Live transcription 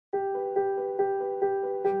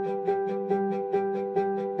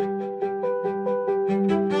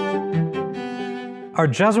Our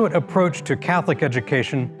Jesuit approach to Catholic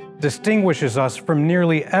education distinguishes us from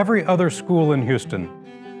nearly every other school in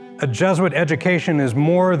Houston. A Jesuit education is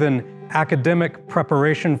more than academic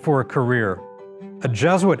preparation for a career. A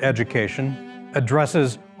Jesuit education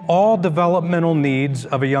addresses all developmental needs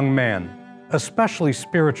of a young man, especially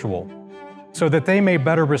spiritual, so that they may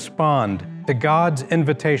better respond to God's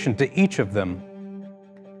invitation to each of them.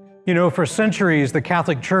 You know, for centuries, the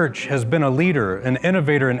Catholic Church has been a leader and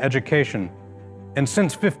innovator in education. And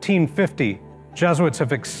since 1550, Jesuits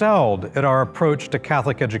have excelled at our approach to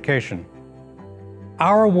Catholic education.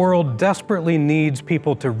 Our world desperately needs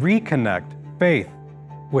people to reconnect faith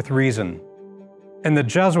with reason. And the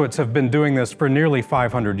Jesuits have been doing this for nearly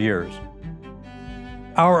 500 years.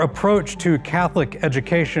 Our approach to Catholic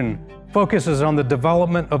education focuses on the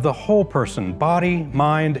development of the whole person, body,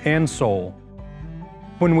 mind, and soul.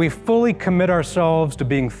 When we fully commit ourselves to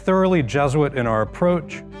being thoroughly Jesuit in our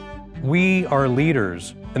approach, we are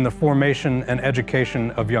leaders in the formation and education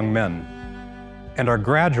of young men, and our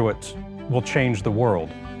graduates will change the world.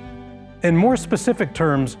 In more specific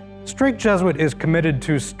terms, Strake Jesuit is committed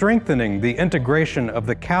to strengthening the integration of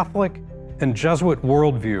the Catholic and Jesuit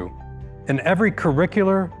worldview in every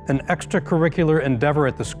curricular and extracurricular endeavor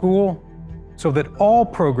at the school, so that all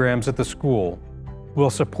programs at the school will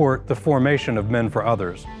support the formation of men for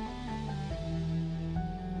others.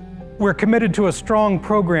 We're committed to a strong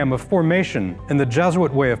program of formation in the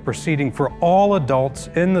Jesuit way of proceeding for all adults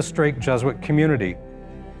in the Strake Jesuit community,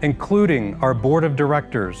 including our board of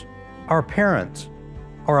directors, our parents,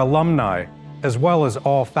 our alumni, as well as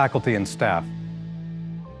all faculty and staff.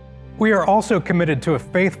 We are also committed to a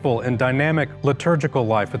faithful and dynamic liturgical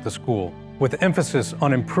life at the school, with emphasis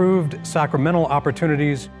on improved sacramental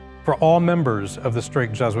opportunities for all members of the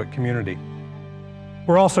Strake Jesuit community.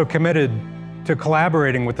 We're also committed to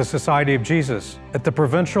collaborating with the Society of Jesus at the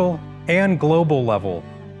provincial and global level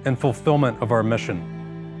in fulfillment of our mission.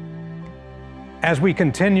 As we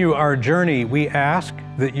continue our journey, we ask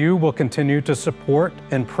that you will continue to support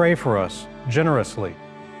and pray for us generously,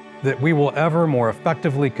 that we will ever more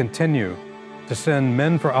effectively continue to send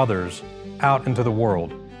men for others out into the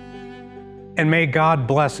world. And may God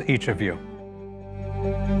bless each of you.